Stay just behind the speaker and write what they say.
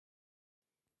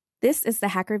This is the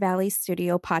Hacker Valley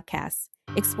Studio podcast,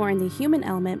 exploring the human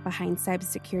element behind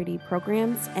cybersecurity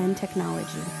programs and technology.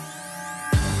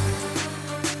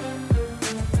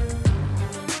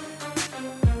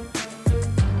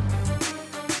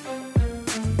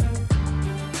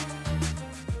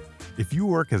 If you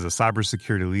work as a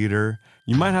cybersecurity leader,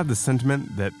 you might have the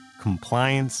sentiment that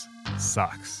compliance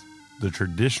sucks. The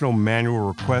traditional manual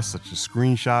requests such as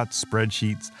screenshots,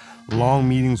 spreadsheets, long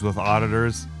meetings with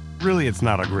auditors, really it's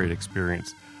not a great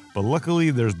experience. But luckily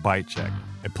there's BiteCheck,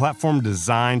 a platform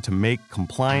designed to make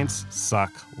compliance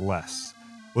suck less.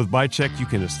 With BiteCheck, you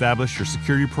can establish your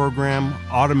security program,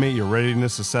 automate your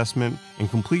readiness assessment, and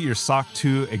complete your SOC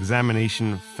 2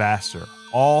 examination faster,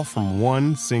 all from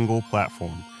one single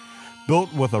platform.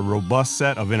 Built with a robust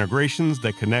set of integrations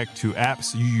that connect to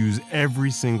apps you use every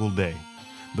single day.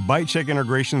 The BiteCheck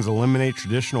integrations eliminate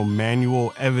traditional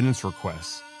manual evidence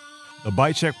requests. The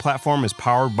BiteCheck platform is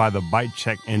powered by the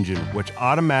BiteCheck engine, which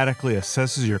automatically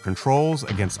assesses your controls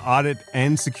against audit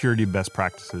and security best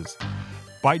practices.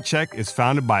 BiteCheck is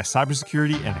founded by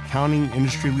cybersecurity and accounting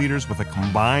industry leaders with a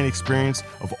combined experience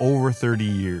of over 30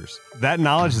 years. That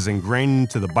knowledge is ingrained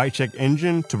into the BiteCheck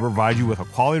engine to provide you with a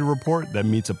quality report that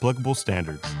meets applicable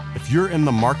standards. If you're in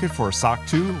the market for a SOC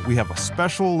 2, we have a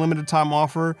special limited time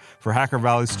offer for Hacker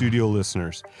Valley Studio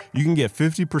listeners. You can get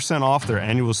 50% off their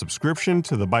annual subscription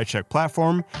to the BiteCheck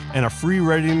platform and a free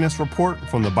readiness report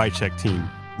from the BiteCheck team.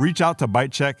 Reach out to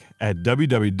BiteCheck at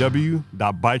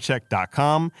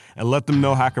www.bitecheck.com and let them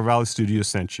know Hacker Valley Studios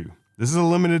sent you. This is a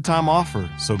limited time offer,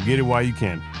 so get it while you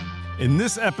can. In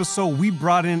this episode, we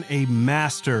brought in a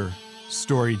master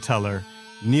storyteller,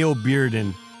 Neil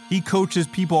Bearden. He coaches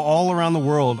people all around the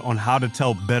world on how to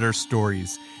tell better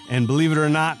stories. And believe it or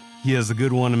not, he has a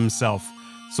good one himself.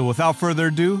 So without further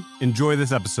ado, enjoy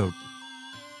this episode.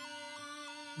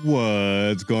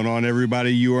 What's going on,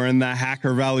 everybody? You are in the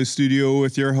Hacker Valley Studio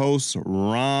with your hosts,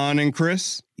 Ron and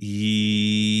Chris.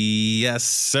 Yes,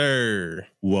 sir.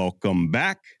 Welcome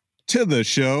back to the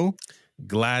show.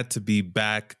 Glad to be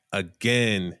back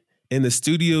again. In the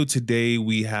studio today,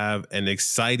 we have an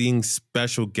exciting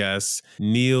special guest,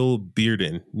 Neil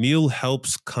Bearden. Neil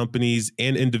helps companies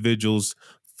and individuals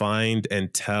find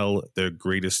and tell their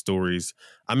greatest stories.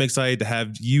 I'm excited to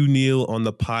have you, Neil, on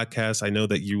the podcast. I know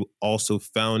that you also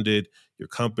founded your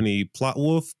company,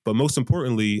 PlotWolf, but most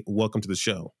importantly, welcome to the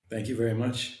show. Thank you very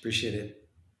much. Appreciate it.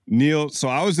 Neil, so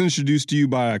I was introduced to you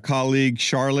by a colleague,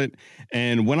 Charlotte,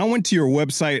 and when I went to your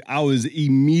website, I was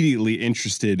immediately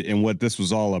interested in what this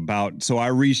was all about. So I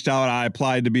reached out, I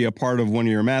applied to be a part of one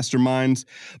of your masterminds,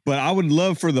 but I would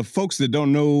love for the folks that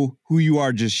don't know who you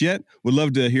are just yet, would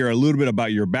love to hear a little bit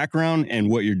about your background and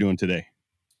what you're doing today.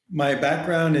 My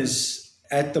background is,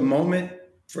 at the moment,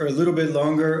 for a little bit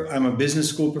longer, I'm a business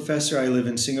school professor. I live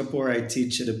in Singapore. I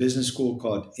teach at a business school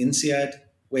called INSEAD.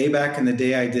 Way back in the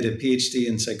day, I did a PhD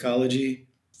in psychology.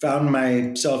 Found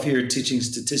myself here teaching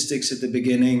statistics at the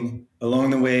beginning. Along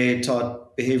the way,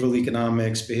 taught behavioral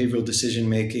economics, behavioral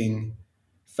decision-making.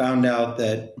 Found out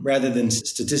that rather than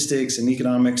statistics and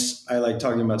economics, I like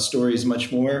talking about stories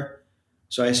much more.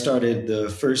 So I started the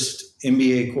first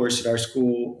MBA course at our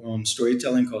school on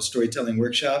storytelling called Storytelling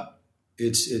Workshop.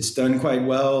 It's done quite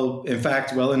well. In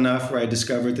fact, well enough where I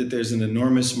discovered that there's an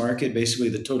enormous market. Basically,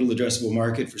 the total addressable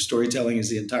market for storytelling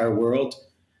is the entire world.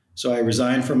 So I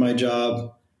resigned from my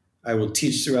job. I will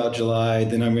teach throughout July.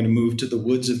 Then I'm going to move to the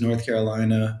woods of North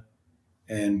Carolina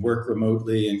and work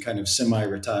remotely and kind of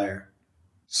semi-retire.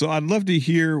 So I'd love to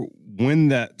hear when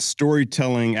that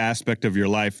storytelling aspect of your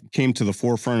life came to the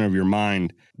forefront of your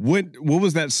mind. What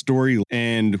was that story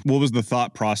and what was the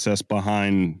thought process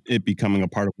behind it becoming a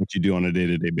part of what you do on a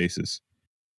day-to-day basis?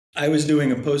 I was doing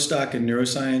a postdoc in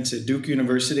neuroscience at Duke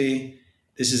University.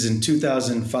 This is in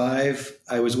 2005.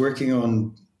 I was working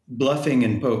on bluffing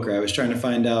in poker. I was trying to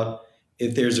find out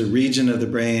if there's a region of the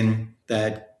brain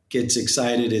that gets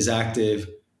excited, is active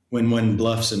when one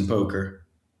bluffs in poker.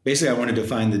 Basically, I wanted to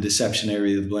find the deception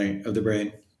area of the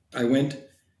brain. I went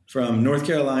from North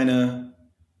Carolina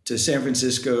to San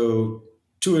Francisco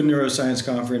to a neuroscience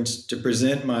conference to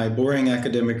present my boring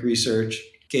academic research,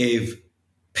 gave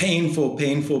painful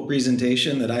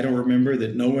presentation that I don't remember,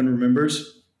 that no one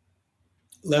remembers,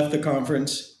 left the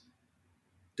conference,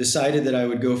 decided that I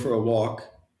would go for a walk.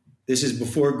 This is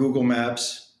before Google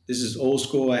Maps. This is old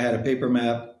school. I had a paper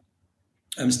map.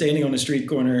 I'm standing on a street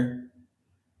corner.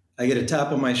 I get a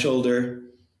tap on my shoulder.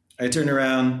 I turn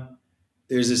around.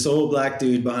 There's this old black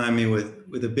dude behind me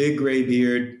with a big gray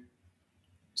beard,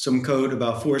 some coat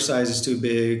about 4 sizes too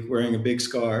big, wearing a big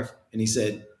scarf. And he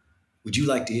said, "Would you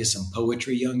like to hear some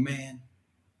poetry, young man?"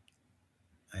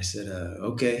 I said,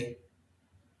 okay.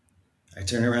 I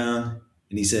turn around.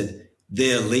 And he said,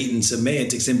 there are latent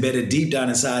semantics embedded deep down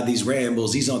inside these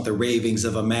rambles. These aren't the ravings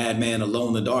of a madman alone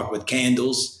in the dark with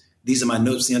candles. These are my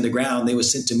notes in the underground. They were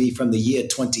sent to me from the year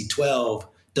 2012.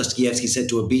 Dostoevsky said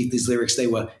to a beat, these lyrics, they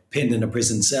were penned in a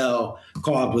prison cell,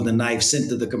 carved with a knife, sent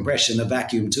to the compression of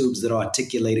vacuum tubes that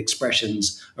articulate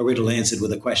expressions, a riddle answered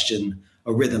with a question,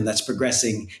 a rhythm that's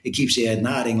progressing. It keeps your head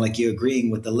nodding like you're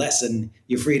agreeing with the lesson.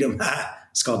 Your freedom,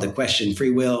 it's called the question.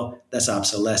 Free will, that's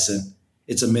obsolescent.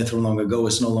 It's a myth from long ago.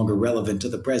 It's no longer relevant to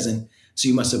the present. So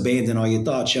you must abandon all your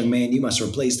thoughts, young man. You must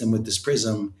replace them with this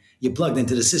prism. You're plugged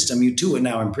into the system. You too are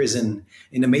now in prison.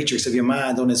 In the matrix of your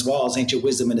mind, on its walls, ain't your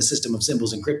wisdom in a system of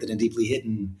symbols encrypted and deeply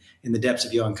hidden in the depths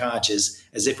of your unconscious,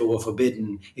 as if it were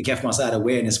forbidden. It kept from outside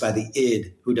awareness by the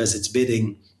id who does its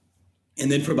bidding.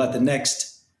 And then for about the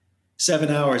next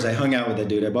 7 hours, I hung out with that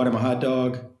dude. I bought him a hot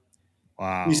dog.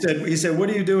 Wow. He said, what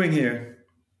are you doing here?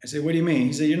 I said, what do you mean?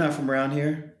 He said, you're not from around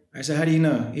here. I said, how do you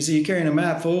know? He said, you're carrying a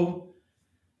map, fool.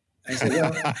 I said,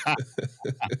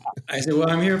 well,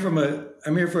 I'm here for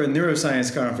a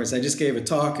neuroscience conference. I just gave a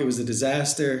talk. It was a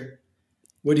disaster.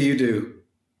 What do you do?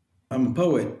 I'm a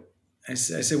poet. I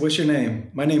said, what's your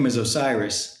name? My name is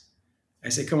Osiris. I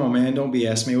said, come on, man, don't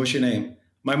BS me. What's your name?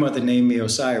 My mother named me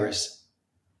Osiris.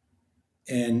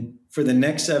 And for the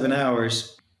next 7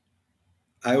 hours,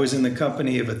 I was in the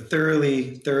company of a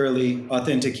thoroughly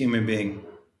authentic human being.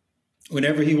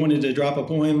 Whenever he wanted to drop a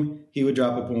poem, he would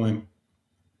drop a poem.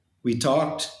 We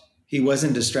talked. He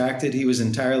wasn't distracted. He was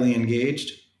entirely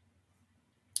engaged.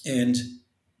 And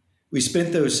we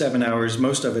spent those 7 hours,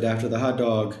 most of it after the hot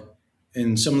dog,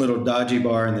 in some little dodgy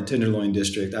bar in the Tenderloin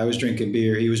district. I was drinking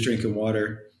beer. He was drinking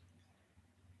water.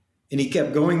 And he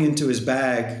kept going into his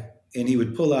bag, and he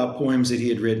would pull out poems that he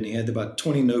had written. He had about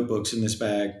 20 notebooks in this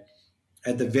bag.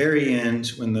 At the very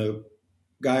end, when the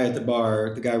guy at the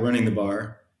bar, the guy running the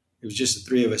bar, it was just the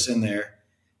three of us in there,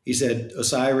 he said,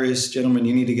 Osiris, gentlemen,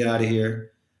 you need to get out of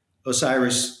here.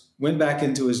 Osiris went back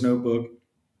into his notebook,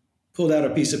 pulled out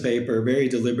a piece of paper very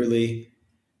deliberately,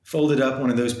 folded up one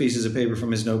of those pieces of paper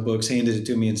from his notebooks, handed it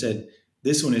to me and said,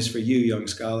 this one is for you, young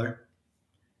scholar.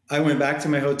 I went back to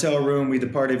my hotel room. We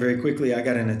departed very quickly. I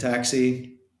got in a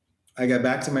taxi. I got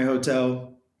back to my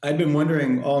hotel. I'd been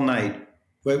wondering all night,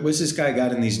 what's this guy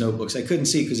got in these notebooks? I couldn't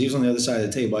see because he was on the other side of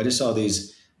the table. I just saw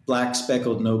these black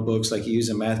speckled notebooks like he used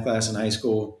in math class in high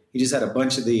school. He just had a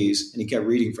bunch of these and he kept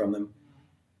reading from them.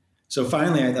 So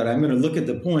finally I thought, I'm going to look at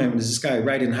the poem. Does this guy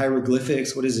write in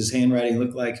hieroglyphics? What does his handwriting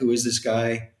look like? Who is this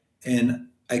guy? And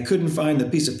I couldn't find the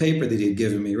piece of paper that he had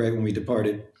given me right when we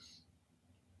departed.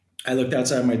 I looked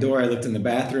outside my door. I looked in the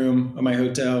bathroom of my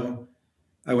hotel.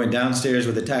 I went downstairs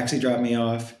where the taxi dropped me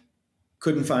off.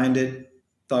 Couldn't find it.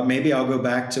 Thought maybe I'll go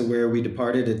back to where we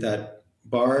departed at that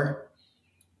bar.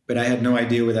 But I had no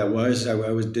idea where that was. I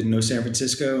didn't know San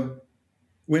Francisco.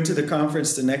 Went to the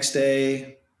conference the next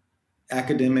day,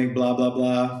 academic, blah, blah,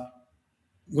 blah.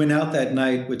 Went out that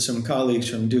night with some colleagues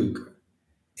from Duke.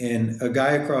 And a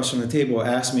guy across from the table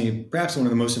asked me, perhaps one of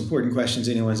the most important questions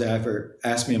anyone's ever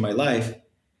asked me in my life.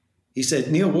 He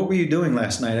said, Neil, what were you doing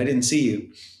last night? I didn't see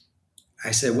you.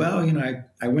 I said, well,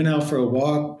 I went out for a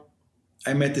walk.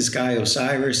 I met this guy,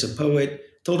 Osiris, a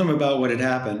poet, told him about what had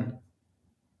happened.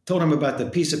 Told him about the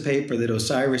piece of paper that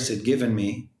Osiris had given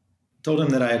me, told him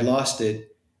that I had lost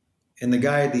it. And the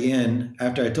guy at the end,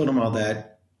 after I told him all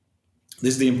that,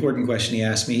 this is the important question he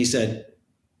asked me. He said,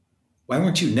 why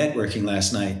weren't you networking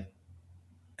last night?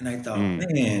 And I thought,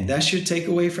 man, that's your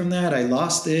takeaway from that? I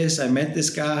lost this. I met this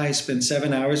guy. I spent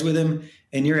 7 hours with him.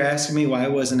 And you're asking me why I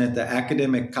wasn't at the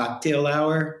academic cocktail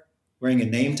hour wearing a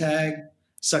name tag,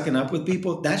 sucking up with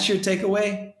people? That's your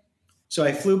takeaway? So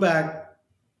I flew back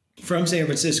from San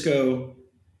Francisco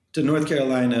to North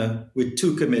Carolina with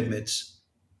two commitments.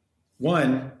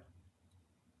 One,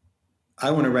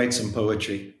 I want to write some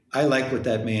poetry. I like what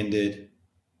that man did.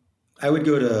 I would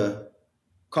go to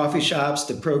coffee shops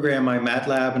to program my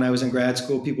MATLAB when I was in grad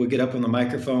school. People would get up on the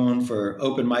microphone for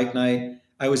open mic night.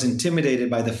 I was intimidated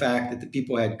by the fact that the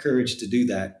people had courage to do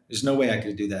that. There's no way I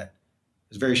could do that. I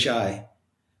was very shy.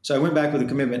 So I went back with a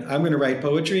commitment. I'm going to write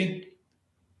poetry,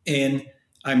 and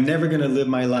I'm never going to live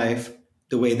my life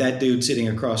the way that dude sitting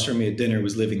across from me at dinner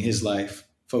was living his life,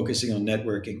 focusing on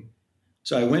networking.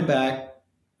 So I went back.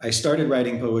 I started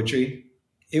writing poetry.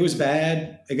 It was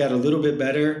bad. It got a little bit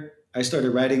better. I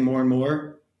started writing more and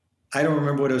more. I don't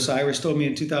remember what Osiris told me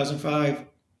in 2005.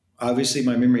 Obviously,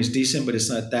 my memory is decent, but it's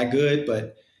not that good.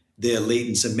 But there are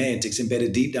latent semantics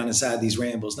embedded deep down inside these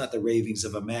rambles, not the ravings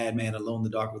of a madman alone in the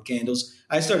dark with candles.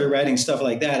 I started writing stuff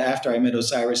like that after I met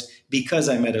Osiris, because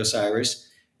I met Osiris.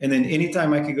 And then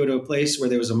anytime I could go to a place where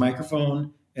there was a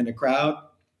microphone and a crowd,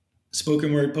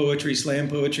 spoken word poetry, slam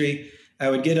poetry,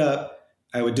 I would get up,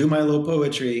 I would do my little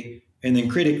poetry, and then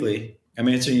critically, I'm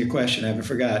answering your question, I haven't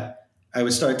forgot, I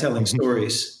would start telling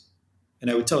stories. And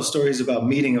I would tell stories about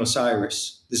meeting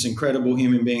Osiris, this incredible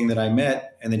human being that I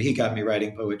met, and then he got me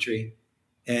writing poetry.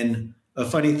 And a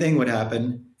funny thing would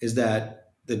happen is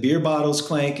that the beer bottles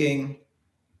clanking,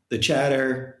 the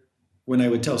chatter, when I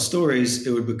would tell stories,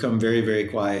 it would become very, very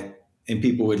quiet, and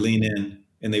people would lean in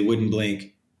and they wouldn't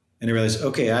blink. And I realized,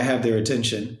 okay, I have their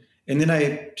attention. And then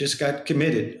I just got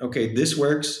committed. Okay, this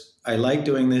works. I like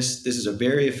doing this. This is a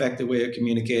very effective way of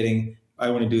communicating. I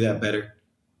want to do that better.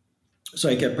 So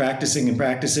I kept practicing and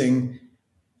practicing.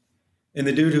 And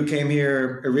the dude who came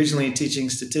here originally teaching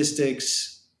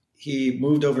statistics, he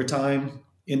moved over time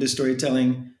into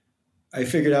storytelling. I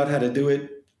figured out how to do it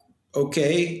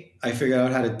okay. I figured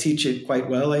out how to teach it quite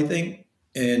well, I think.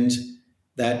 And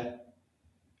that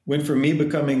went from me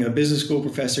becoming a business school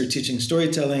professor teaching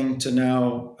storytelling to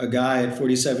now a guy at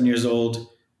 47 years old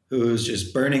who's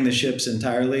just burning the ships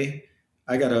entirely.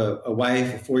 I got a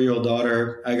wife, a 4-year-old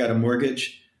daughter. I got a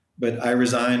mortgage, but I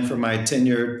resigned from my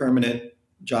tenured permanent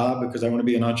job because I want to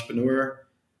be an entrepreneur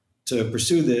to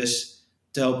pursue this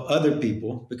to help other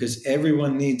people, because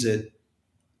everyone needs it,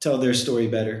 tell their story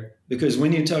better. Because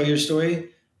when you tell your story,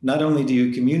 not only do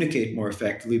you communicate more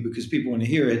effectively because people want to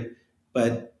hear it,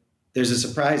 but there's a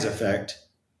surprise effect,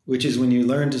 which is when you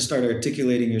learn to start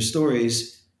articulating your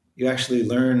stories, you actually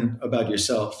learn about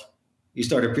yourself. You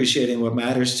start appreciating what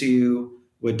matters to you,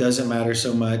 what doesn't matter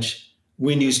so much,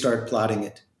 when you start plotting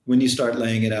it, when you start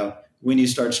laying it out, when you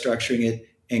start structuring it,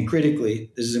 and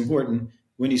critically, this is important,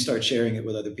 when you start sharing it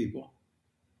with other people.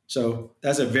 So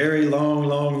that's a very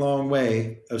long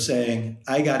way of saying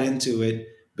I got into it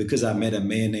because I met a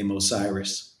man named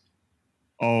Osiris.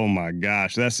 Oh my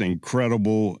gosh, that's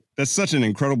incredible. That's such an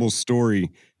incredible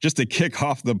story just to kick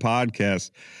off the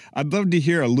podcast. I'd love to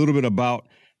hear a little bit about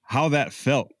how that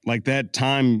felt, like that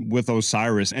time with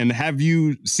Osiris. And have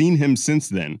you seen him since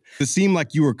then? It seemed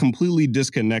like you were completely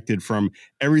disconnected from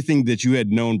everything that you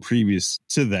had known previous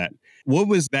to that. What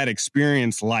was that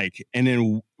experience like? And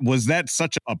then was that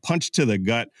such a punch to the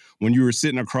gut when you were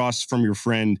sitting across from your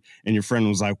friend and your friend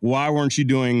was like, why weren't you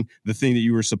doing the thing that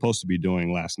you were supposed to be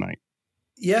doing last night?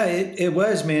 Yeah, it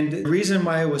was, man. The reason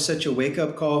why it was such a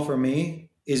wake-up call for me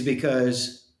is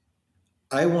because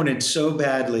I wanted so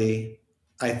badly,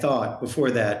 I thought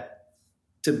before that,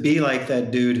 to be like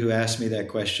that dude who asked me that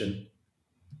question.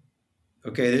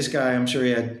 Okay, this guy, I'm sure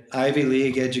he had Ivy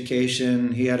League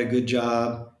education. He had a good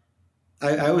job.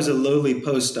 I was a lowly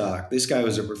postdoc. This guy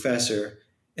was a professor.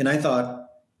 And I thought,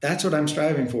 that's what I'm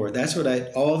striving for. That's what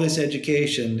all this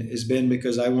education has been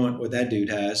because I want what that dude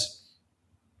has.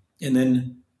 And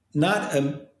then not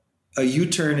a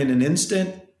U-turn in an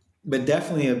instant, but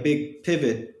definitely a big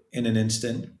pivot in an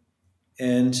instant.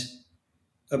 And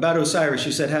about Osiris,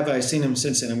 you said, have I seen him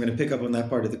since then? I'm going to pick up on that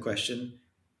part of the question.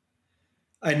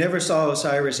 I never saw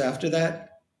Osiris after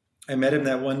that. I met him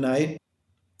that one night.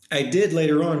 I did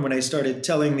later on when I started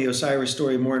telling the Osiris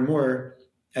story more and more,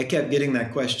 I kept getting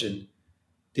that question.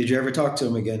 Did you ever talk to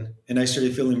him again? And I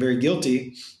started feeling very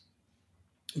guilty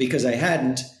because I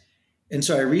hadn't. And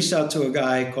so I reached out to a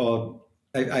guy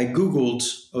I Googled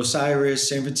Osiris,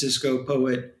 San Francisco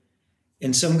poet,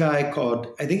 and some guy called,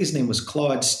 I think his name was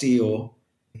Claude Steele.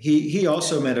 He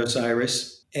also met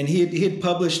Osiris, and he had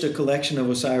published a collection of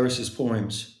Osiris's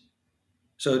poems.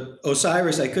 So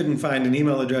Osiris, I couldn't find an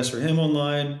email address for him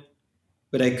online,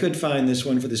 but I could find this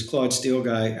one for this Claude Steele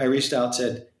guy. I reached out and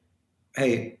said,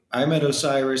 hey, I met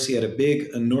Osiris. He had a big,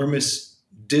 enormous,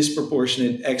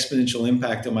 disproportionate, exponential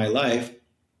impact on my life.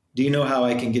 Do you know how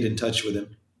I can get in touch with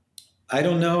him? I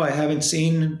don't know. I haven't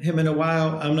seen him in a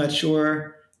while. I'm not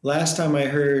sure. Last time I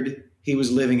heard, he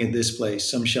was living at this place,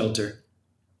 some shelter.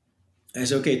 I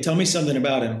said, okay, tell me something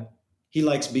about him. He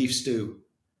likes beef stew.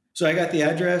 So I got the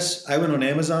address. I went on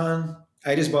Amazon.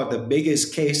 I just bought the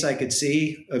biggest case I could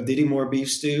see of Diddy Moore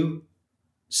beef stew,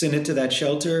 sent it to that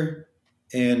shelter,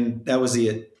 and that was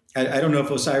it. I don't know if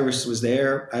Osiris was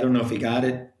there. I don't know if he got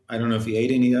it. I don't know if he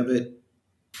ate any of it.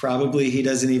 Probably he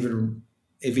doesn't even,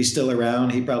 if he's still around,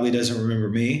 he probably doesn't remember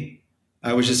me.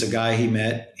 I was just a guy he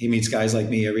met. He meets guys like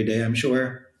me every day, I'm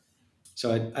sure.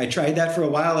 So I tried that for a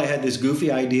while. I had this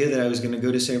goofy idea that I was going to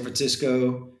go to San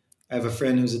Francisco. I have a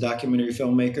friend who's a documentary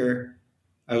filmmaker.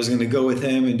 I was going to go with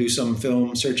him and do some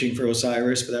film searching for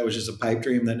Osiris, but that was just a pipe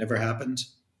dream that never happened.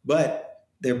 But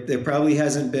there probably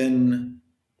hasn't been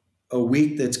a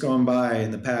week that's gone by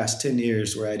in the past 10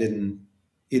 years where I didn't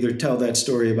either tell that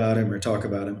story about him or talk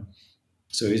about him.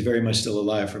 So he's very much still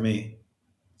alive for me.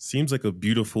 Seems like a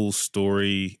beautiful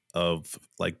story of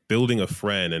like building a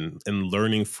friend and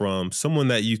learning from someone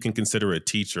that you can consider a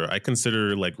teacher. I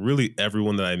consider like really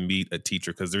everyone that I meet a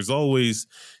teacher because there's always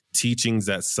teachings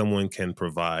that someone can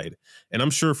provide. And I'm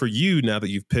sure for you, now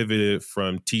that you've pivoted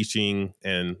from teaching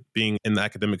and being in the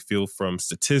academic field from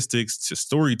statistics to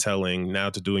storytelling,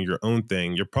 now to doing your own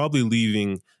thing, you're probably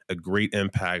leaving a great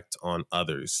impact on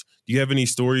others. Do you have any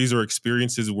stories or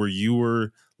experiences where you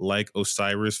were like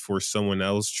Osiris for someone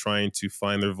else trying to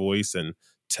find their voice and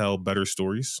tell better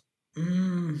stories?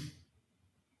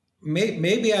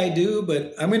 Maybe I do,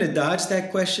 but I'm going to dodge that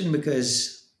question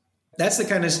because that's the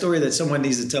kind of story that someone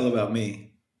needs to tell about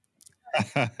me.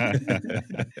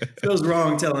 Feels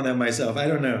wrong telling that myself. I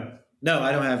don't know. No,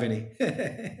 I don't have any.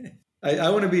 I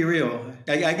want to be real.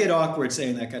 I get awkward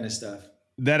saying that kind of stuff.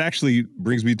 That actually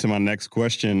brings me to my next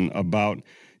question about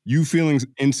you feeling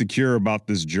insecure about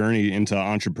this journey into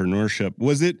entrepreneurship.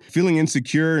 Was it feeling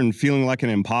insecure and feeling like an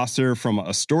imposter from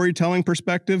a storytelling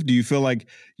perspective? Do you feel like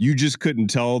you just couldn't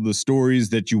tell the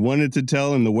stories that you wanted to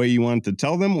tell in the way you wanted to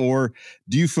tell them? Or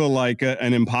do you feel like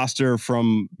an imposter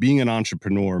from being an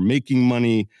entrepreneur, making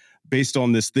money based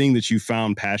on this thing that you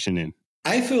found passion in?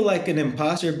 I feel like an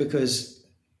imposter because,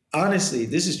 honestly,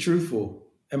 this is truthful.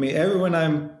 I mean, everyone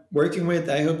I'm working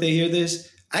with, I hope they hear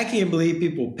this. I can't believe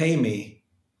people pay me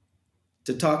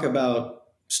to talk about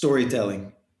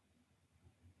storytelling.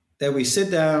 That we sit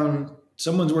down,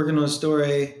 someone's working on a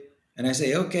story, and I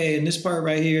say, okay, in this part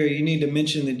right here, you need to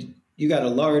mention that you got a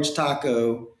large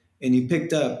taco and you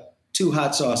picked up 2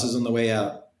 hot sauces on the way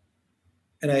out.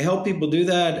 And I help people do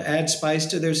that, add spice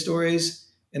to their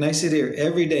stories. And I sit here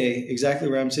every day, exactly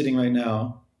where I'm sitting right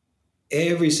now,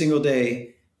 every single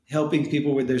day, helping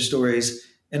people with their stories.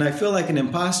 And I feel like an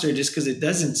imposter just because it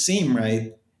doesn't seem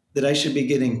right that I should be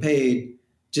getting paid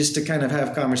just to kind of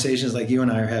have conversations like you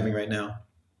and I are having right now,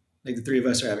 like the 3 of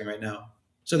us are having right now.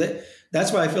 So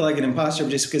that's why I feel like an imposter,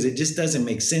 just because it just doesn't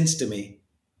make sense to me.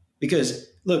 Because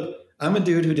look, I'm a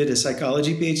dude who did a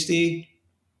psychology PhD.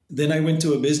 Then I went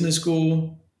to a business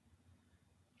school.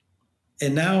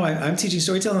 And now I'm teaching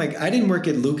storytelling. Like, I didn't work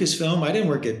at Lucasfilm. I didn't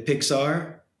work at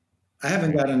Pixar. I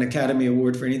haven't got an Academy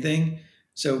Award for anything.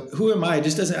 So who am I? It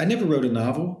just doesn't, I never wrote a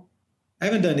novel. I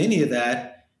haven't done any of that.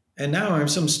 And now I'm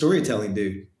some storytelling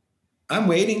dude. I'm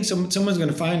waiting. Someone's going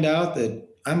to find out that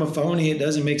I'm a phony. It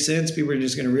doesn't make sense. People are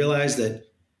just going to realize that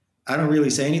I don't really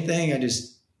say anything. I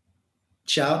just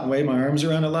shout and wave my arms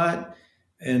around a lot.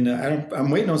 And I'm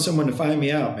waiting on someone to find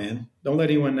me out, man. Don't let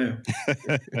anyone know.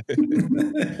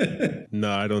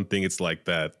 No, I don't think it's like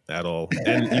that at all.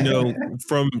 And,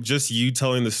 from just you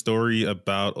telling the story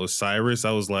about Osiris,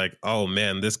 I was like, oh,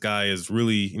 man, this guy is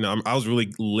really, I was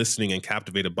really listening and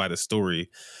captivated by the story.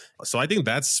 So I think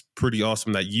that's pretty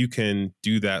awesome that you can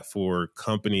do that for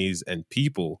companies and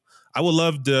people. I would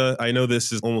love to, I know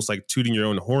this is almost like tooting your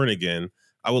own horn again.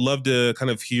 I would love to kind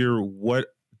of hear what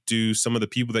do some of the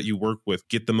people that you work with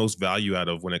get the most value out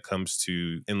of when it comes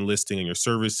to enlisting in your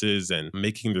services and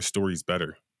making their stories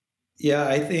better? Yeah,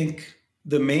 I think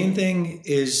the main thing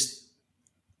is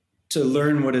to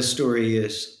learn what a story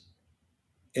is.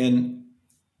 And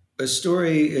a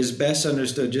story is best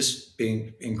understood just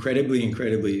being incredibly,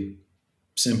 incredibly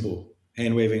simple,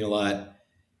 hand waving a lot,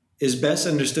 is best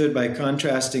understood by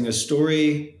contrasting a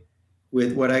story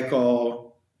with what I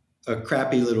call a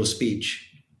crappy little speech.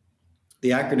 The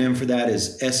acronym for that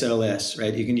is SLS,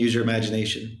 right? You can use your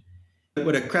imagination.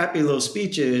 What a crappy little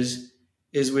speech is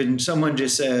when someone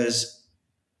just says,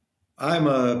 I'm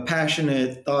a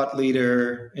passionate thought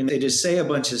leader, and they just say a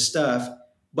bunch of stuff,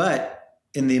 but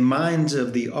in the minds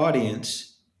of the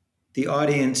audience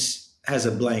has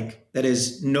a blank. That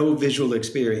is no visual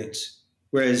experience.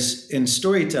 Whereas in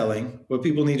storytelling, what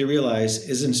people need to realize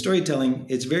is in storytelling,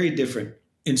 it's very different.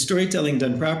 In storytelling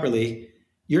done properly,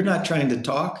 you're not trying to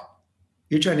talk.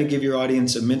 You're trying to give your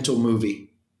audience a mental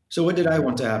movie. So what did I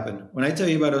want to happen? When I tell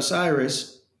you about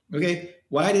Osiris, okay,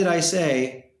 why did I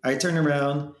say I turn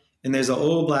around and there's an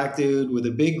old black dude with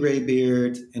a big gray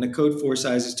beard and a coat 4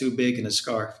 sizes too big and a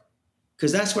scarf?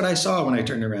 Because that's what I saw when I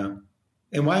turned around.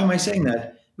 And why am I saying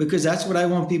that? Because that's what I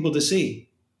want people to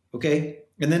see, okay?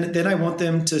 And then I want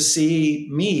them to see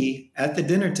me at the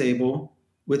dinner table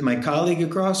with my colleague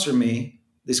across from me,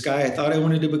 this guy I thought I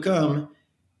wanted to become,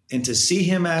 and to see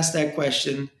him ask that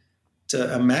question,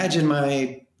 to imagine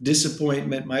my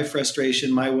disappointment, my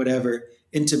frustration, my whatever,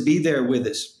 and to be there with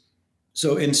us.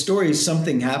 So in stories,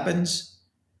 something happens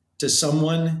to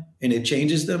someone and it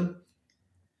changes them.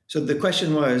 So the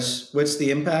question was, what's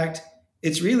the impact?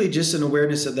 It's really just an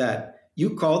awareness of that.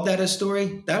 You called that a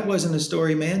story? That wasn't a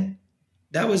story, man.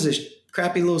 That was a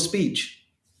crappy little speech.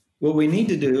 What we need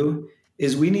to do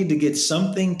is we need to get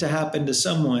something to happen to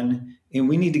someone, and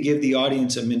we need to give the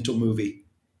audience a mental movie.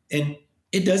 And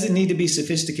it doesn't need to be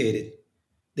sophisticated.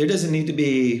 There doesn't need to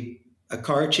be a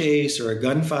car chase or a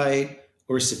gunfight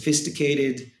or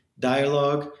sophisticated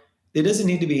dialogue. There doesn't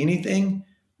need to be anything.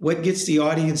 What gets the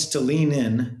audience to lean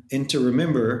in and to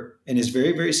remember, and is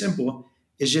very, very simple,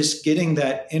 is just getting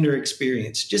that inner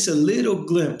experience, just a little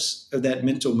glimpse of that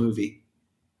mental movie.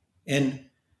 And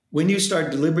when you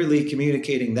start deliberately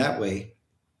communicating that way,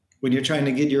 when you're trying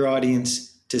to get your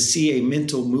audience to see a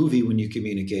mental movie when you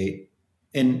communicate,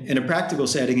 and in a practical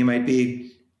setting, it might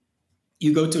be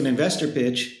you go to an investor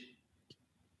pitch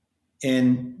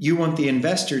and you want the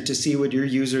investor to see what your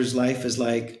user's life is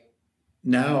like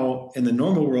now in the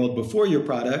normal world before your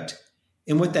product,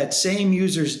 and what that same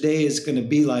user's day is going to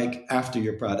be like after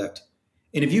your product.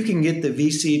 And if you can get the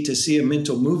VC to see a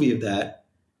mental movie of that,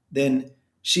 then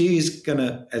she's going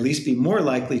to at least be more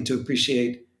likely to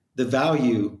appreciate the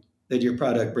value that your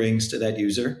product brings to that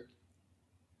user.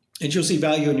 And she'll see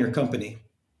value in your company.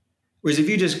 Whereas if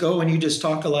you just go and you just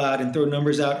talk a lot and throw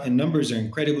numbers out, and numbers are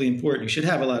incredibly important, you should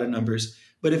have a lot of numbers.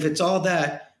 But if it's all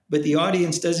that, but the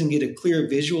audience doesn't get a clear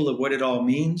visual of what it all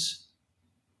means,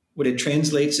 what it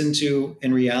translates into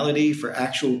in reality for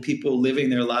actual people living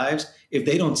their lives, if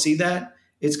they don't see that,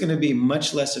 it's going to be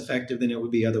much less effective than it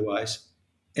would be otherwise.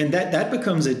 And that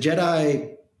becomes a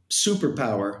Jedi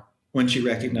superpower once you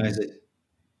recognize it.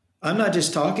 I'm not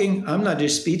just talking, I'm not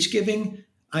just speech giving,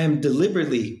 I am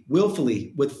deliberately,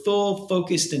 willfully, with full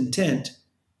focused intent,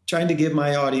 trying to give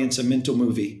my audience a mental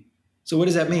movie. So what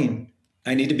does that mean?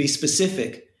 I need to be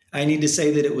specific. I need to say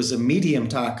that it was a medium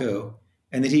taco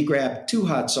and that he grabbed 2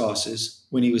 hot sauces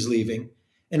when he was leaving.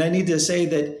 And I need to say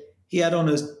that he had on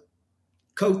a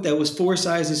coat that was 4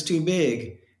 sizes too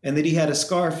big and that he had a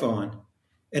scarf on,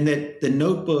 and that the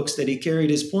notebooks that he carried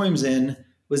his poems in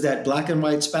was that black and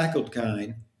white spackled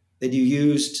kind that you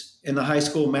used in the high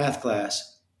school math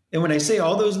class. And when I say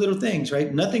all those little things,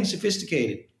 right, nothing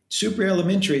sophisticated, super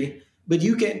elementary, but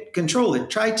you can control it.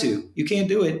 Try to. You can't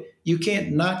do it. You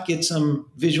can't not get some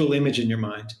visual image in your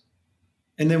mind.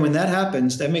 And then when that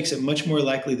happens, that makes it much more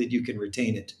likely that you can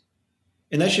retain it.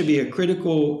 And that should be a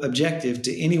critical objective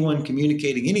to anyone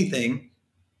communicating anything,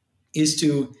 is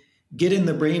to get in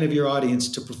the brain of your audience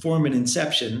to perform an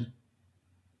inception,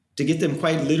 to get them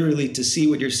quite literally to see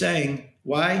what you're saying.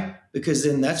 Why? Because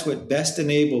then that's what best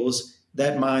enables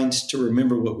that mind to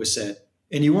remember what was said.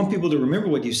 And you want people to remember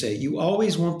what you say. You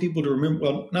always want people to remember,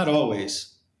 well, not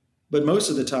always, but most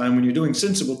of the time when you're doing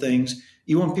sensible things,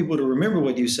 you want people to remember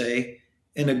what you say.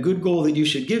 And a good goal that you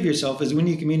should give yourself is when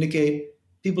you communicate,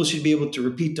 people should be able to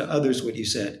repeat to others what you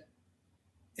said.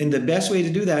 And the best way to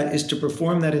do that is to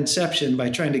perform that inception by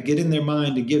trying to get in their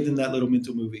mind and give them that little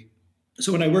mental movie.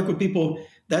 So when I work with people,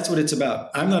 that's what it's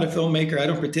about. I'm not a filmmaker. I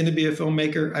don't pretend to be a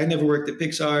filmmaker. I never worked at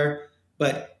Pixar,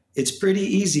 but it's pretty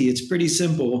easy. It's pretty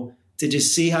simple to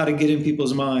just see how to get in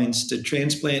people's minds, to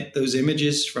transplant those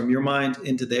images from your mind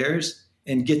into theirs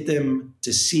and get them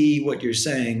to see what you're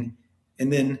saying,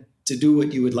 and then to do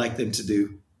what you would like them to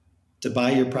do, to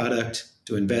buy your product,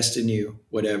 to invest in you,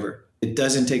 whatever. It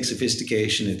doesn't take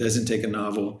sophistication. It doesn't take a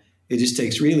novel. It just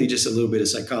takes really just a little bit of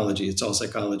psychology. It's all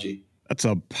psychology. That's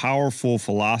a powerful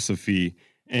philosophy.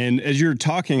 And as you're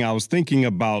talking, I was thinking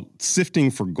about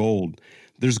sifting for gold.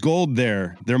 There's gold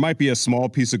there. There might be a small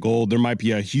piece of gold. There might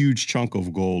be a huge chunk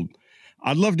of gold.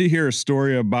 I'd love to hear a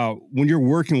story about when you're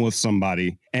working with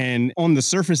somebody and on the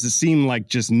surface, it seemed like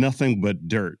just nothing but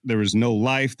dirt. There was no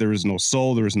life. There was no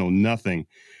soul. There was no nothing.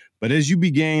 But as you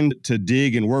began to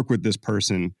dig and work with this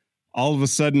person, all of a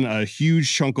sudden, a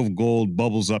huge chunk of gold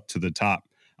bubbles up to the top.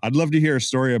 I'd love to hear a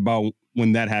story about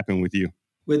when that happened with you.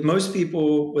 With most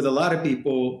people, with a lot of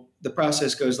people, the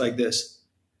process goes like this.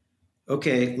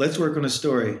 Okay, let's work on a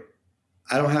story.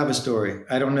 I don't have a story.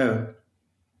 I don't know.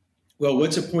 Well,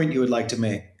 what's a point you would like to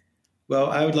make?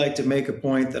 Well, I would like to make a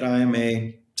point that I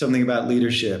am something about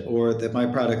leadership, or that my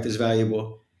product is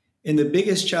valuable. And the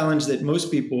biggest challenge that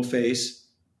most people face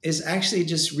is actually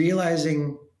just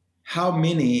realizing how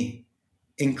many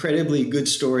incredibly good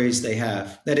stories they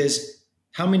have. That is,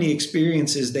 how many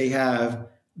experiences they have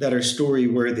that are story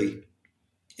worthy.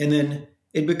 And then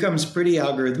it becomes pretty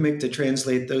algorithmic to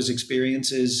translate those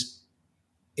experiences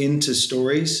into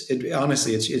stories.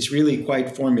 Honestly, it's really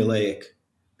quite formulaic.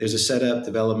 There's a setup,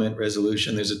 development,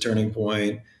 resolution. There's a turning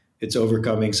point. It's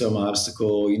overcoming some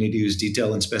obstacle. You need to use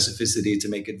detail and specificity to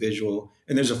make it visual.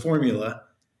 And there's a formula.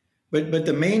 But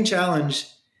the main challenge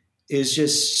is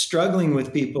just struggling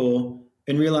with people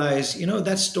and realize,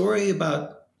 that story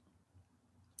about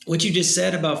what you just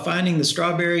said about finding the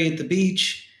strawberry at the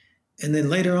beach, and then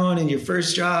later on in your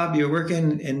first job, you're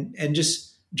working and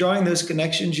just drawing those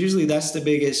connections, usually that's the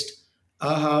biggest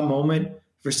aha moment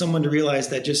for someone to realize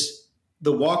that just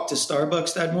the walk to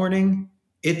Starbucks that morning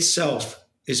itself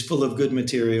is full of good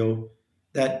material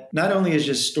that not only is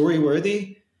just story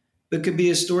worthy, but could be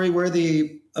a story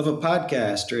worthy of a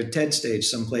podcast or a TED stage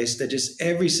someplace that just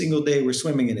every single day we're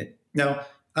swimming in it. Now,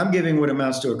 I'm giving what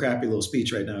amounts to a crappy little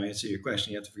speech right now. I answer your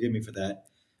question. You have to forgive me for that.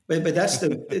 But that's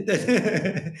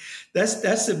the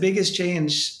that's the biggest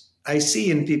change I see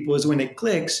in people is when it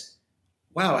clicks.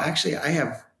 Wow, actually, I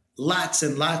have lots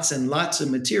and lots and lots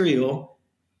of material.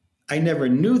 I never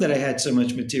knew that I had so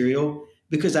much material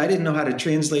because I didn't know how to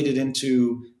translate it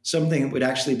into something that would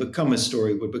actually become a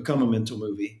story, would become a mental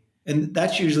movie. And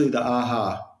that's usually the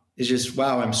aha, is just,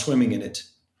 wow, I'm swimming in it.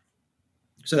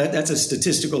 So that's a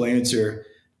statistical answer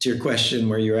to your question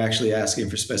where you're actually asking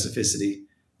for specificity.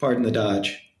 Pardon the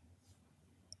dodge.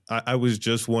 I was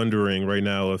just wondering right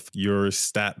now if your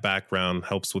stat background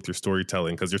helps with your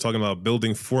storytelling, because you're talking about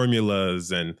building formulas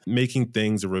and making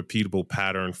things a repeatable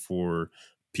pattern for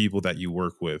people that you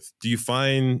work with. Do you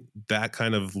find that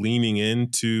kind of leaning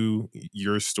into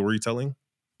your storytelling?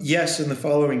 Yes, in the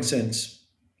following sense.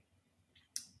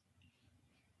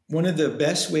 One of the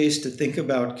best ways to think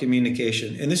about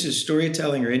communication, and this is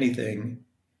storytelling or anything,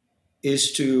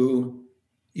 is to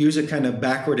use a kind of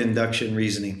backward induction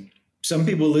reasoning. Some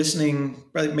people listening,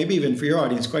 maybe even for your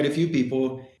audience, quite a few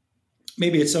people,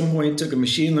 maybe at some point took a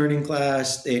machine learning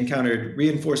class, they encountered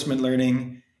reinforcement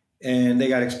learning, and they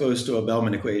got exposed to a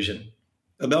Bellman equation.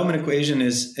 A Bellman equation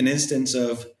is an instance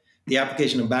of the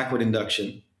application of backward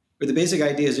induction, where the basic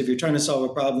idea is if you're trying to solve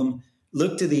a problem,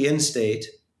 look to the end state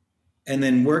and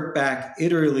then work back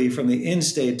iteratively from the end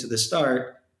state to the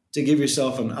start to give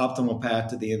yourself an optimal path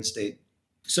to the end state.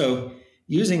 So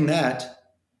using that,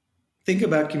 think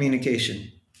about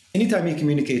communication. Anytime you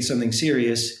communicate something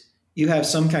serious, you have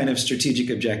some kind of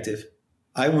strategic objective.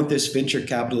 I want this venture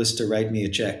capitalist to write me a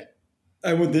check.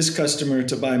 I want this customer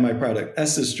to buy my product.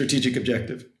 That's the strategic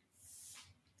objective.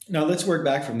 Now let's work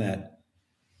back from that.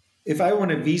 If I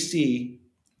want a VC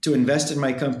to invest in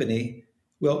my company,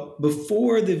 well,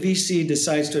 before the VC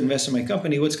decides to invest in my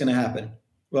company, what's going to happen?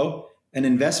 Well, an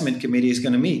investment committee is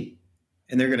going to meet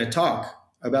and they're going to talk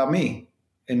about me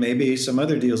and maybe some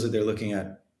other deals that they're looking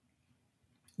at.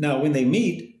 Now, when they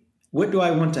meet, what do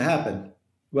I want to happen?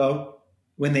 Well,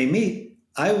 when they meet,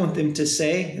 I want them to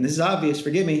say, and this is obvious,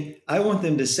 forgive me, I want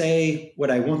them to say what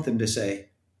I want them to say.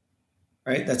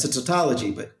 Right? That's a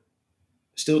tautology, but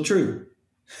still true.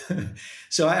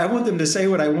 So I want them to say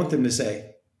what I want them to say.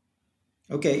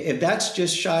 Okay, if that's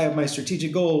just shy of my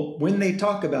strategic goal, when they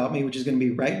talk about me, which is going to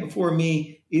be right before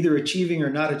me either achieving or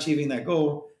not achieving that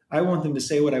goal, I want them to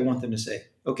say what I want them to say.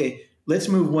 Okay, let's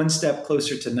move one step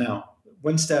closer to now,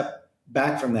 one step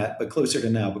back from that, but closer to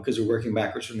now because we're working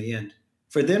backwards from the end.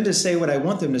 For them to say what I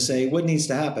want them to say, what needs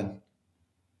to happen?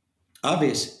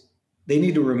 Obvious. They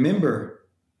need to remember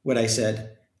what I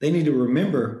said. They need to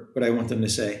remember what I want them to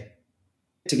say.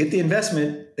 To get the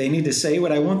investment, they need to say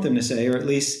what I want them to say, or at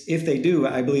least if they do,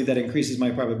 I believe that increases my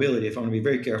probability if I want to be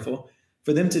very careful.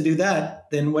 For them to do that,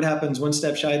 then what happens one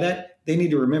step shy of that? They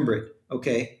need to remember it.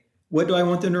 Okay, what do I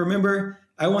want them to remember?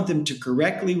 I want them to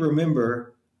correctly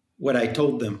remember what I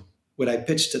told them, what I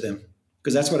pitched to them,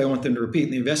 because that's what I want them to repeat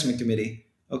in the investment committee.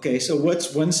 Okay, so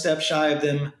what's one step shy of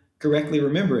them correctly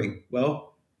remembering?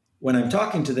 Well, when I'm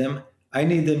talking to them, I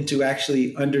need them to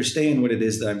actually understand what it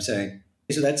is that I'm saying.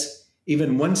 So that's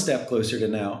even one step closer to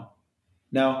now.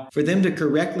 Now, for them to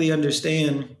correctly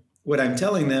understand what I'm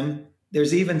telling them,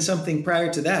 there's even something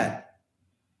prior to that.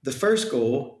 The first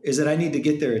goal is that I need to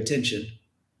get their attention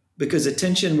because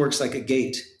attention works like a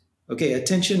gate. Okay,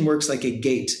 attention works like a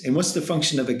gate. And what's the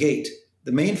function of a gate?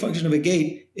 The main function of a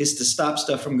gate is to stop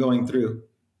stuff from going through.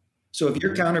 So if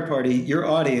your counterparty, your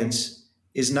audience,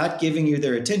 is not giving you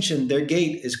their attention, their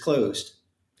gate is closed.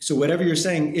 So whatever you're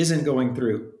saying isn't going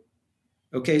through.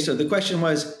 Okay, so the question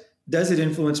was, does it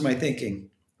influence my thinking?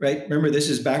 Right? Remember, this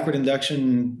is backward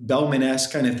induction,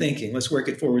 Bellman-esque kind of thinking. Let's work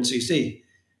it forward so you see.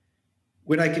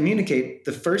 When I communicate,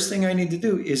 the first thing I need to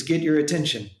do is get your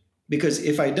attention. Because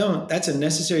if I don't, that's a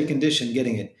necessary condition,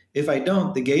 getting it. If I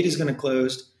don't, the gate is going to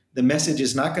close, the message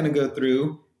is not going to go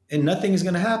through, and nothing is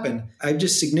going to happen. I've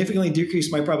just significantly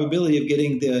decreased my probability of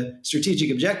getting the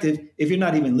strategic objective if you're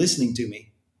not even listening to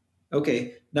me.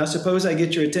 Okay, now suppose I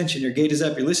get your attention, your gate is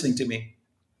up, you're listening to me.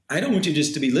 I don't want you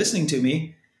just to be listening to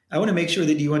me. I want to make sure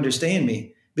that you understand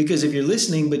me. Because if you're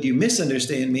listening but you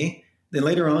misunderstand me, then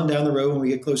later on down the road when we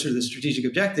get closer to the strategic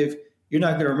objective, you're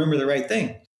not going to remember the right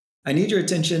thing. I need your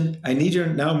attention.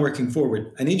 Now I'm working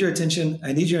forward. I need your attention.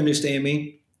 I need you to understand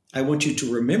me. I want you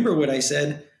to remember what I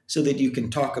said so that you can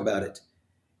talk about it.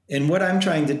 And what I'm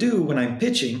trying to do when I'm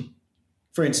pitching,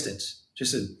 for instance,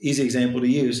 just an easy example to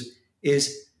use,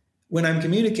 is when I'm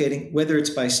communicating, whether it's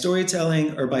by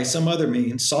storytelling or by some other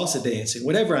means, salsa dancing,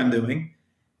 whatever I'm doing,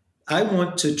 I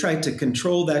want to try to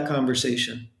control that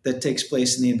conversation that takes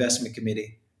place in the investment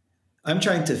committee. I'm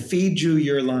trying to feed you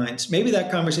your lines. Maybe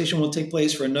that conversation will take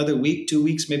place for another week, 2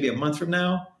 weeks, maybe a month from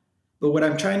now. But what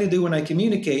I'm trying to do when I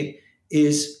communicate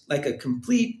is like a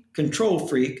complete control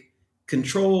freak,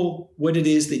 control what it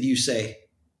is that you say.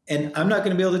 And I'm not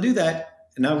going to be able to do that.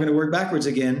 And now I'm going to work backwards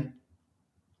again.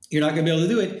 You're not going to be able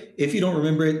to do it if you don't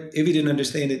remember it, if you didn't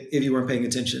understand it, if you weren't paying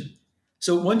attention.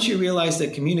 So once you realize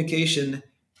that communication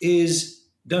is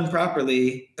done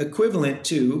properly, equivalent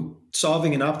to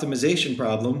solving an optimization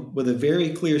problem with a very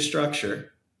clear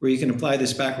structure where you can apply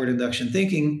this backward induction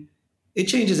thinking, it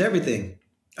changes everything.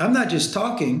 I'm not just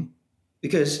talking,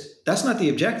 because that's not the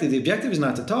objective. The objective is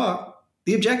not to talk.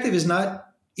 The objective is not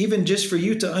even just for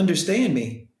you to understand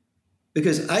me,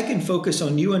 because I can focus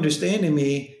on you understanding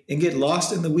me and get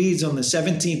lost in the weeds on the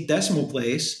 17th decimal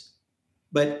place.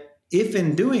 But if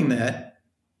in doing that,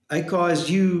 I cause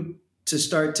you to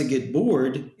start to get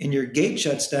bored and your gate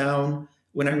shuts down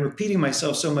when I'm repeating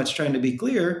myself so much trying to be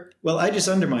clear, well, I just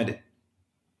undermined it.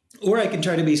 Or I can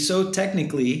try to be so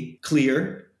technically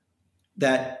clear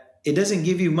that it doesn't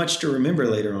give you much to remember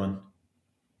later on.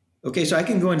 Okay, so I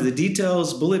can go into the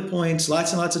details, bullet points,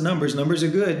 lots and lots of numbers. Numbers are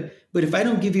good. But if I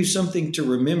don't give you something to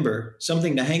remember,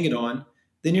 something to hang it on,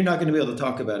 then you're not going to be able to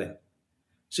talk about it.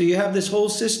 So you have this whole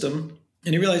system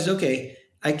and you realize, okay,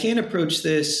 I can't approach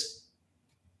this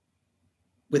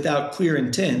without clear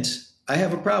intent. I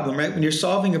have a problem, right? When you're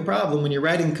solving a problem, when you're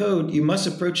writing code, you must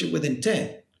approach it with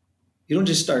intent. You don't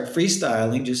just start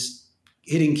freestyling, just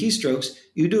hitting keystrokes.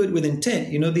 You do it with intent.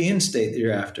 You know the end state that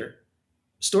you're after.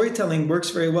 Storytelling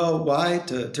works very well. Why?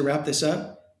 To wrap this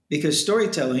up, because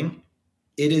storytelling,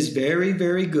 it is very,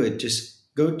 very good. Just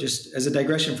as a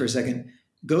digression for a second,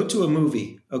 go to a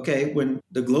movie, okay? When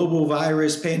the global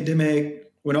virus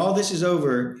pandemic, when all this is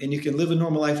over and you can live a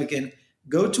normal life again,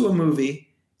 go to a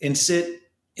movie and sit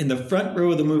in the front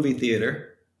row of the movie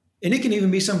theater. And it can even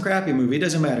be some crappy movie. It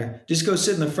doesn't matter. Just go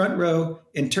sit in the front row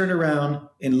and turn around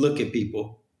and look at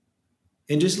people.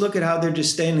 And just look at how they're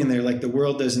just standing there like the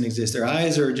world doesn't exist. Their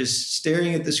eyes are just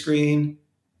staring at the screen.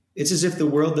 It's as if the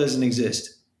world doesn't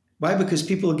exist. Why? Because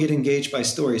people get engaged by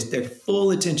stories. They're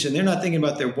full attention. They're not thinking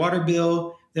about their water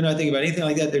bill. They're not thinking about anything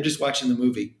like that. They're just watching the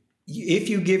movie. If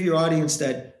you give your audience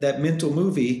that mental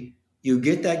movie, you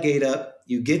get that gate up,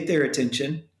 you get their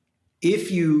attention.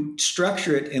 If you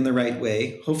structure it in the right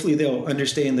way, hopefully they'll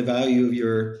understand the value of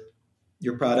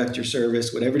your product, your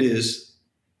service, whatever it is.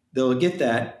 They'll get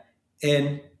that.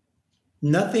 And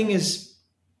nothing is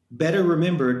better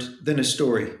remembered than a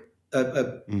story.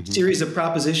 A series of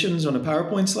propositions on a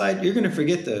PowerPoint slide, you're going to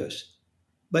forget those.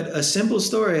 But a simple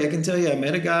story, I can tell you, I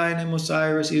met a guy named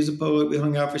Osiris. He was a poet. We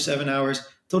hung out for 7 hours.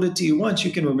 Told it to you once,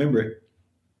 you can remember it.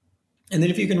 And then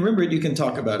if you can remember it, you can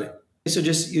talk about it. So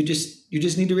you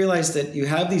just need to realize that you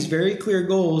have these very clear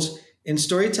goals, and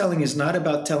storytelling is not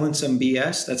about telling some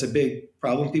BS. That's a big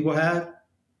problem people have,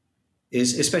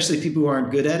 is especially people who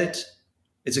aren't good at it.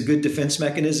 It's a good defense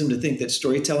mechanism to think that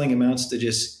storytelling amounts to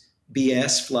just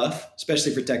BS fluff,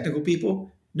 especially for technical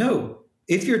people. No,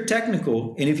 if you're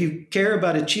technical and if you care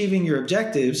about achieving your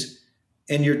objectives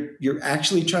and you're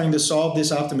actually trying to solve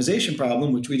this optimization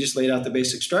problem, which we just laid out the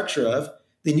basic structure of,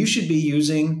 then you should be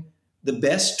using the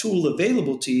best tool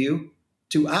available to you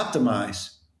to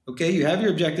optimize. Okay, you have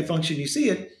your objective function, you see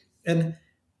it. And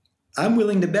I'm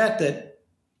willing to bet that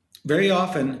very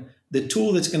often the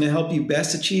tool that's going to help you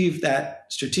best achieve that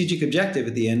strategic objective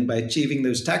at the end by achieving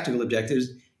those tactical objectives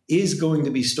is going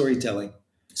to be storytelling.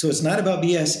 So it's not about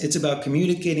BS, it's about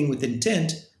communicating with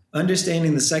intent,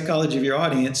 understanding the psychology of your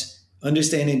audience,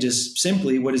 understanding just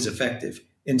simply what is effective.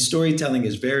 And storytelling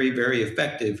is very, very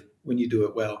effective when you do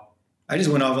it well. I just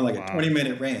went off on like a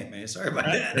 20-minute rant, man. Sorry about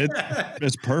that.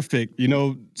 It's perfect. You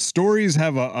know, stories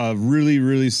have a really,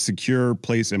 really secure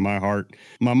place in my heart.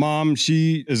 My mom,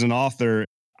 she is an author.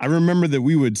 I remember that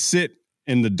we would sit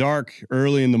in the dark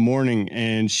early in the morning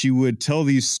and she would tell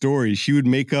these stories. She would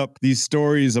make up these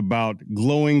stories about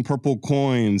glowing purple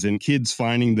coins and kids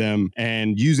finding them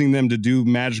and using them to do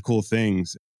magical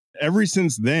things. Ever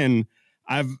since then,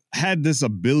 I've had this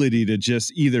ability to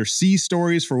just either see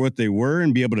stories for what they were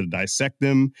and be able to dissect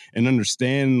them and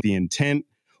understand the intent,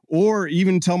 or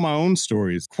even tell my own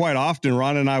stories. Quite often,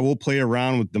 Ron and I will play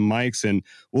around with the mics and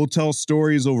we'll tell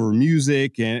stories over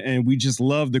music, and we just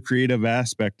love the creative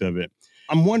aspect of it.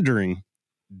 I'm wondering,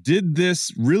 did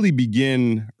this really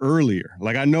begin earlier?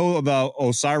 Like, I know the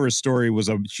Osiris story was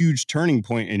a huge turning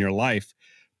point in your life,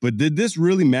 But did this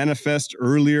really manifest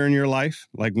earlier in your life,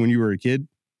 like when you were a kid?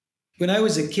 When I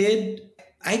was a kid,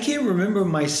 I can't remember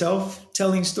myself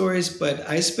telling stories, but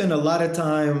I spent a lot of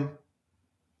time.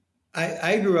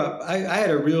 I grew up, I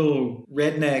had a real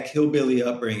redneck hillbilly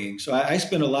upbringing. So I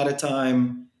spent a lot of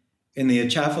time in the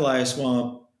Atchafalaya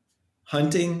Swamp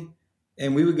hunting.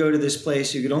 And we would go to this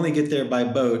place. You could only get there by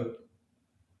boat.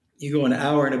 You go an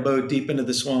hour in a boat deep into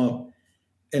the swamp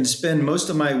and spend most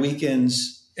of my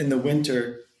weekends in the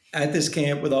winter at this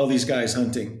camp with all these guys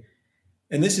hunting.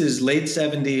 And this is late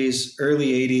 70s,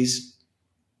 early 80s.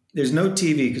 There's no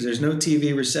TV because there's no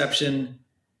TV reception.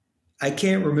 I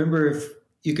can't remember if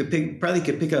you could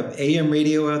pick up AM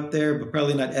radio out there, but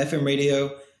probably not FM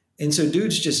radio. And so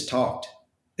dudes just talked.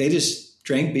 They just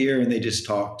drank beer and they just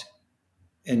talked.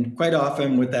 And quite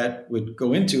often what that would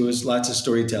go into is lots of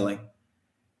storytelling.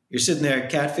 You're sitting there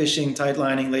catfishing,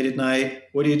 tightlining late at night.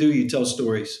 What do? You tell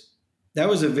stories. That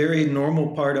was a very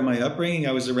normal part of my upbringing.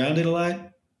 I was around it a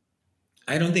lot.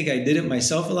 I don't think I did it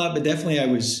myself a lot, but definitely I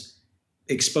was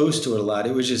exposed to it a lot.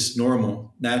 It was just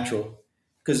normal, natural.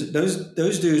 Because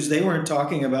those dudes, they weren't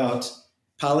talking about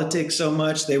politics so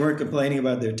much. They weren't complaining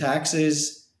about their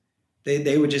taxes.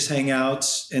 They would just hang out,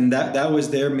 and that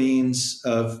was their means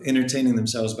of entertaining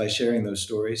themselves by sharing those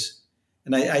stories.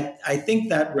 And I think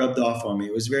that rubbed off on me.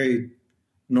 It was very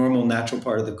normal, natural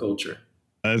part of the culture.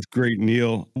 That's great,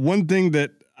 Neil. One thing that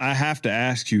I have to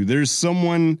ask you, there's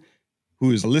someone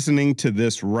who is listening to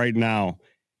this right now,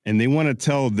 and they want to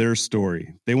tell their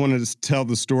story. They want to tell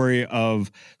the story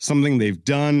of something they've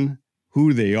done,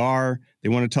 who they are. They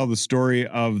want to tell the story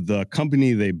of the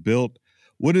company they built.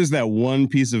 What is that one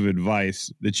piece of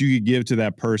advice that you could give to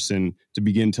that person to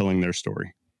begin telling their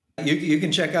story? You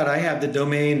can check out, I have the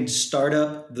domain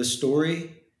Startup the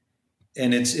Story,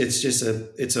 and it's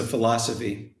a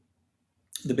philosophy.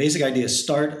 The basic idea is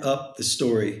start up the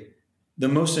story. The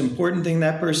most important thing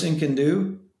that person can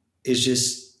do is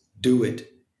just do it.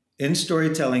 In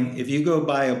storytelling, if you go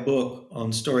buy a book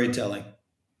on storytelling,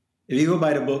 if you go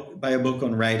buy a book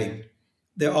on writing,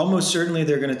 they're almost certainly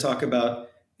they're going to talk about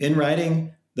in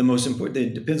writing, the most important,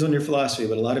 it depends on your philosophy,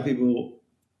 but a lot of people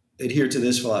adhere to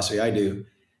this philosophy, I do,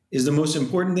 is the most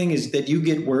important thing is that you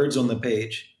get words on the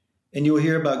page. And you'll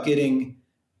hear about getting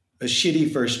a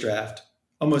shitty first draft.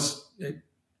 Almost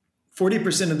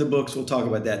 40% of the books will talk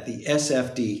about that, the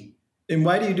SFD. And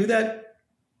why do you do that?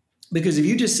 Because if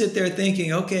you just sit there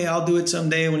thinking, okay, I'll do it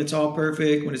someday when it's all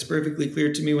perfect, when it's perfectly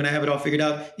clear to me, when I have it all figured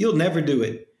out, you'll never do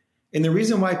it. And the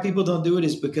reason why people don't do it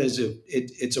is because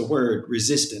it's a word,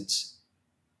 resistance.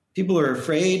 People are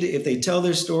afraid if they tell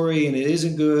their story and it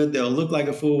isn't good, they'll look like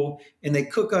a fool. And they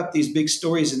cook up these big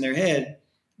stories in their head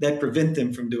that prevent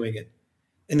them from doing it.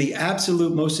 And the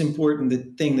absolute most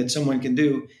important thing that someone can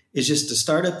do is just to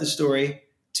start up the story,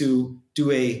 to do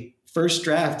a first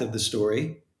draft of the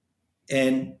story.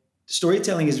 And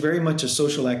storytelling is very much a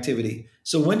social activity.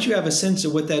 So once you have a sense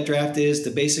of what that draft is, the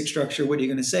basic structure, what you're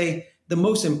going to say, the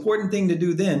most important thing to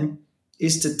do then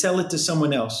is to tell it to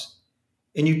someone else.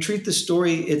 And you treat the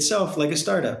story itself like a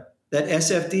startup. That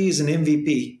SFD is an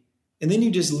MVP. And then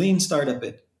you just lean startup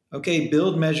it. Okay,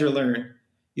 build, measure, learn.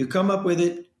 You come up with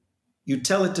it. You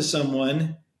tell it to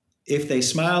someone. If they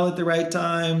smile at the right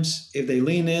times, if they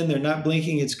lean in, they're not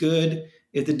blinking, it's good.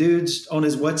 If the dude's on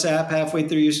his WhatsApp halfway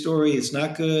through your story, it's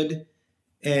not good.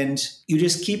 And you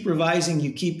just keep revising,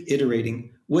 you keep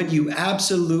iterating. What you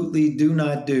absolutely do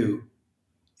not do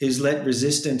is let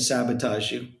resistance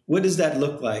sabotage you. What does that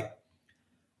look like?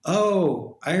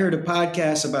 Oh, I heard a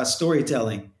podcast about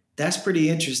storytelling. That's pretty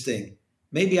interesting.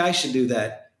 Maybe I should do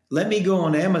that. Let me go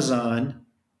on Amazon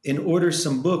and order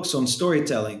some books on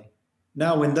storytelling.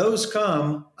 Now, when those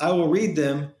come, I will read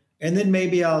them, and then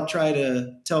maybe I'll try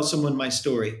to tell someone my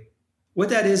story. What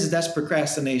that is that's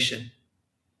procrastination.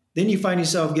 Then you find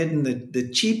yourself getting the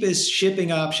cheapest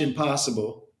shipping option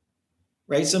possible,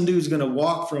 right? Some dude's going to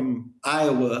walk from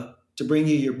Iowa to bring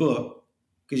you your book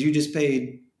because you just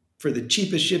paid for the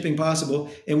cheapest shipping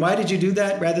possible. And why did you do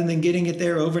that rather than getting it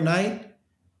there overnight?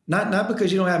 Not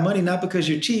because you don't have money, not because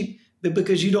you're cheap, but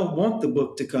because you don't want the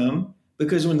book to come.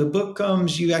 Because when the book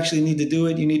comes, you actually need to do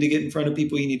it. You need to get in front of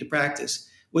people. You need to practice.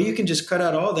 Well, you can just cut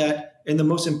out all that. And the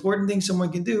most important thing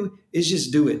someone can do is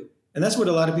just do it. And that's what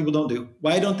a lot of people don't do.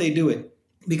 Why don't they do it?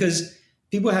 Because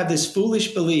people have this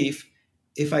foolish belief,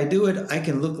 if I do it, I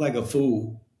can look like a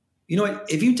fool. You know what?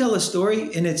 If you tell a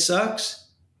story and it sucks,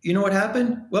 you know what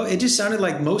happened? Well, it just sounded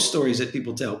like most stories that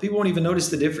people tell. People won't even notice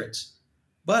the difference.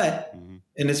 But,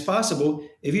 and it's possible,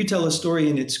 if you tell a story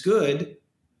and it's good,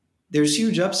 there's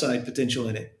huge upside potential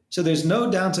in it. So there's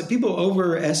no downside. People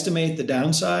overestimate the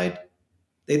downside.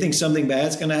 They think something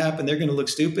bad's going to happen. They're going to look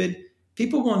stupid.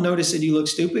 people won't notice that you look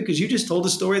stupid because you just told a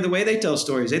story the way they tell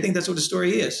stories. They think that's what a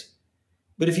story is.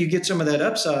 But if you get some of that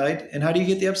upside, and how do you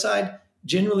get the upside?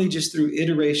 Generally just through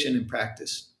iteration and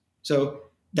practice. So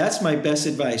that's my best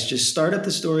advice. Just start up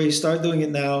the story, start doing it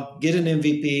now, get an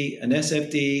MVP, an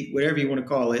SFD, whatever you want to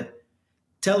call it.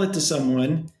 Tell it to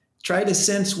someone. Try to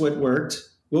sense what worked.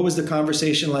 What was the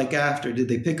conversation like after? Did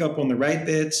they pick up on the right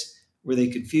bits? Were they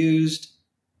confused?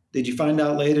 Did you find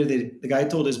out later that the guy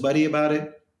told his buddy about it?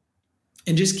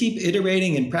 And just keep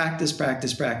iterating and practice.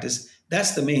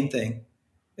 That's the main thing.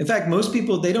 In fact, most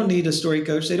people, they don't need a story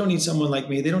coach. They don't need someone like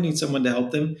me. They don't need someone to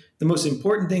help them. The most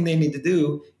important thing they need to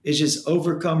do is just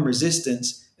overcome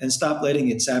resistance and stop letting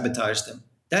it sabotage them.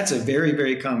 That's a very,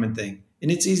 very common thing. And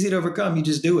it's easy to overcome. You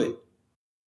just do it.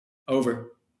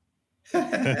 Over.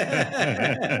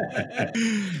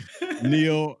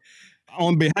 Neil,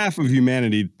 on behalf of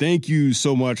humanity, thank you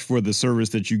so much for the service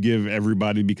that you give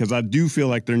everybody, because I do feel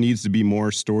like there needs to be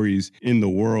more stories in the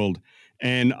world.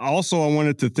 And also, I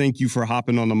wanted to thank you for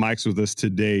hopping on the mics with us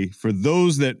today. For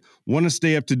those that want to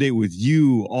stay up to date with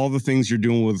you, all the things you're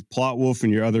doing with Plotwolf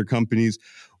and your other companies,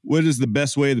 what is the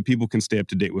best way that people can stay up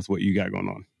to date with what you got going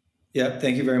on? Yeah,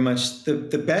 thank you very much.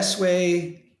 The best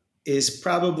way is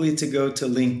probably to go to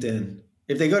LinkedIn.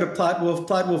 If they go to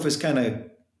Plotwolf is kind of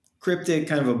cryptic,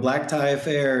 kind of a black tie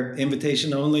affair,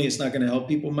 invitation only. It's not going to help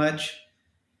people much.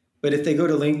 But if they go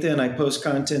to LinkedIn, I post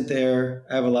content there.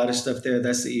 I have a lot of stuff there.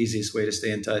 That's the easiest way to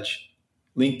stay in touch.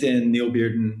 LinkedIn, Neil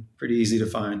Bearden, pretty easy to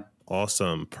find.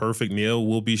 Awesome. Perfect, Neil.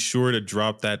 We'll be sure to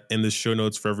drop that in the show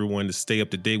notes for everyone to stay up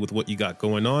to date with what you got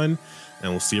going on.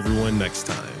 And we'll see everyone next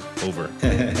time. Over.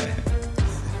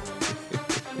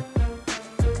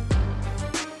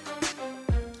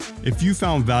 If you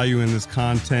found value in this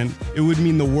content, it would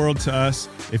mean the world to us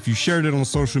if you shared it on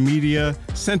social media,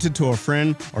 sent it to a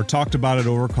friend, or talked about it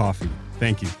over coffee.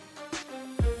 Thank you.